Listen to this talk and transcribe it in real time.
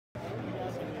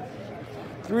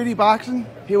3D Boxing,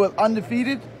 here with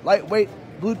undefeated, lightweight,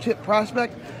 blue chip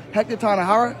prospect, Hector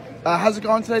Tanajara. How's it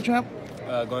going today, champ?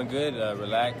 Going good,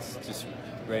 relaxed, just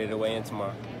ready to weigh in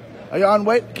tomorrow. Are you on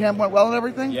weight? Camp went well and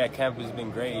everything? Yeah, camp has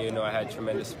been great. You know, I had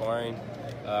tremendous sparring.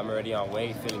 I'm already on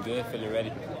weight, feeling good, feeling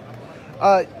ready.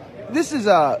 Is this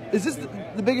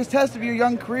the biggest test of your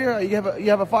young career? You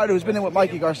have a fighter who's been in with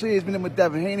Mikey Garcia, he's been in with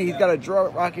Devin Haney, he's got a draw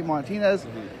with Rocky Martinez.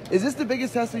 Is this the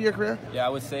biggest test of your career? Yeah, I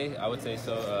would say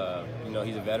so. You know,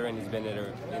 he's a veteran. He's been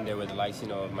in there with the likes, you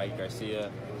know, of Mikey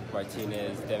Garcia,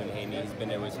 Martinez, Devin Haney. He's been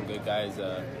there with some good guys.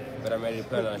 But I'm ready to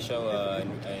put on a show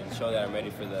and show that I'm ready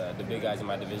for the big guys in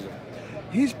my division.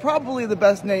 He's probably the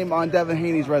best name on Devin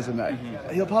Haney's resume.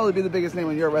 He'll probably be the biggest name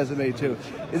on your resume too.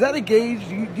 Is that a gauge?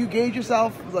 Do you gauge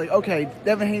yourself like, okay,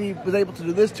 Devin Haney was able to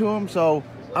do this to him, so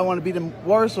I want to beat him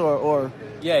worse, or?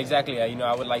 Yeah, exactly. You know,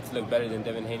 I would like to look better than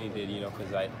Devin Haney did. You know,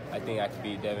 because I think I could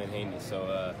beat Devin Haney.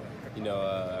 So you know,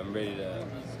 I'm ready to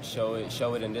show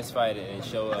it in this fight and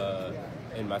show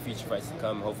in my future fights to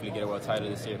come. Hopefully, get a world title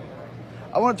this year.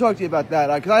 I want to talk to you about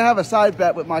that because I have a side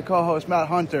bet with my co-host Matt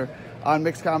Hunter on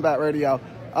Mixed Combat Radio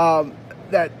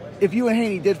that if you and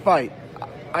Haney did fight,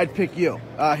 I'd pick you.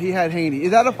 He had Haney.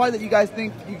 Is that a fight that you guys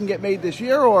think you can get made this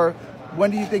year, or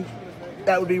when do you think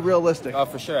that would be realistic?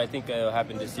 For sure. I think it'll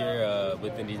happen this year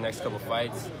within these next couple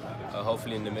fights,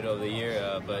 hopefully in the middle of the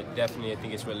year, but definitely I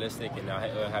think it's realistic and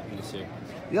it'll happen this year.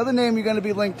 The other name you're going to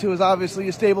be linked to is obviously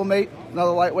your stablemate,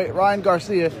 another lightweight, Ryan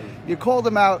Garcia. You called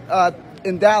him out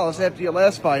in Dallas after your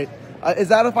last fight. Is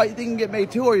that a fight you think can get made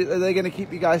too, or are they going to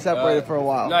keep you guys separated for a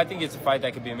while? No, I think it's a fight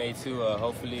that could be made too,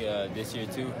 hopefully this year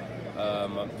too.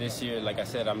 This year, like I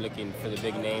said, I'm looking for the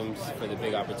big names, for the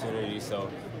big opportunities. So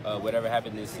whatever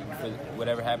happens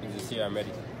this year, I'm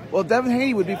ready. Well, Devin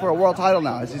Haney would be for a world title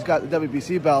now, as he's got the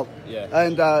WBC belt. Yeah.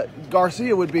 And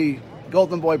Garcia would be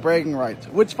Golden Boy bragging rights.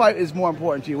 Which fight is more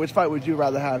important to you? Which fight would you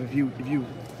rather have if you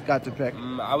got to pick?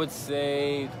 I would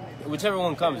say whichever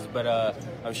one comes, but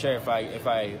I'm sure if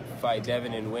I fight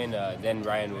Devin and win, then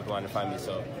Ryan would want to fight me.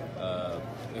 So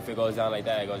if it goes down like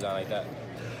that, it goes down like that.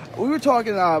 We were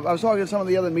talking. I was talking to some of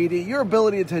the other media. Your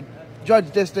ability to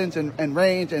judge distance and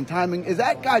range and timing, is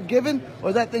that God-given, or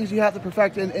is that things you have to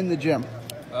perfect in the gym?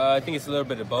 I think it's a little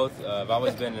bit of both. I've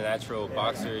always been a natural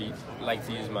boxer. I like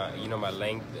to use my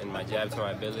length and my jab to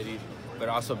my ability. But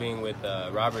also being with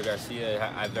Robert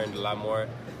Garcia, I've learned a lot more.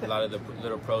 A lot of the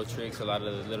little pro tricks, a lot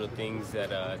of the little things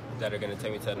that are going to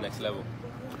take me to the next level.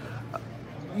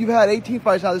 You've had 18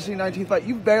 fights now. This is your 19th fight.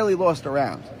 You've barely lost a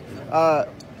round.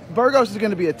 Burgos is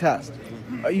going to be a test.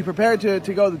 Are you prepared to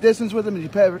go the distance with him? Are you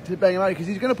prepared to bang him out? Because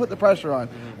he's going to put the pressure on.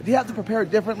 Do you have to prepare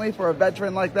differently for a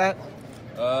veteran like that?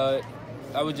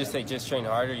 I would just say just train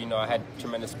harder. You know, I had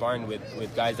tremendous sparring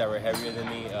with guys that were heavier than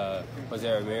me. Jose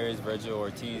Ramirez, Virgil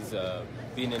Ortiz,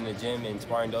 being in the gym and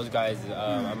sparring those guys.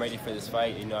 I'm ready for this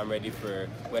fight. You know, I'm ready for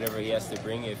whatever he has to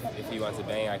bring. If he wants to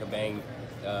bang, I can bang.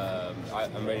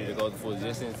 I'm ready to go the full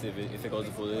distance if it goes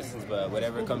the full distance. But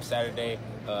whatever comes Saturday,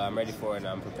 I'm ready for it and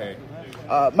I'm prepared.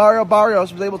 Mario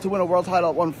Barrios was able to win a world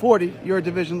title at 140. Your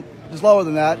division is lower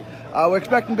than that. We're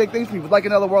expecting big things from you. We'd like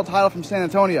another world title from San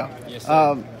Antonio. Yes,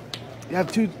 sir. You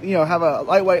have have a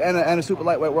lightweight and a super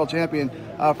lightweight world champion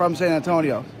from San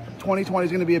Antonio. 2020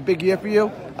 is going to be a big year for you.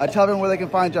 Tell them where they can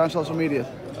find you on social media.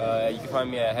 You can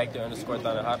find me at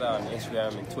Hector_Tanajara on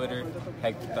Instagram and Twitter.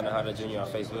 Hector Tanajara Jr. on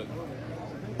Facebook.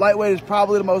 Lightweight is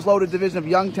probably the most loaded division of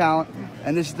young talent,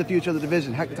 and this is the future of the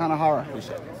division. Hector Tanajara.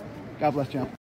 Appreciate it. God bless, champ.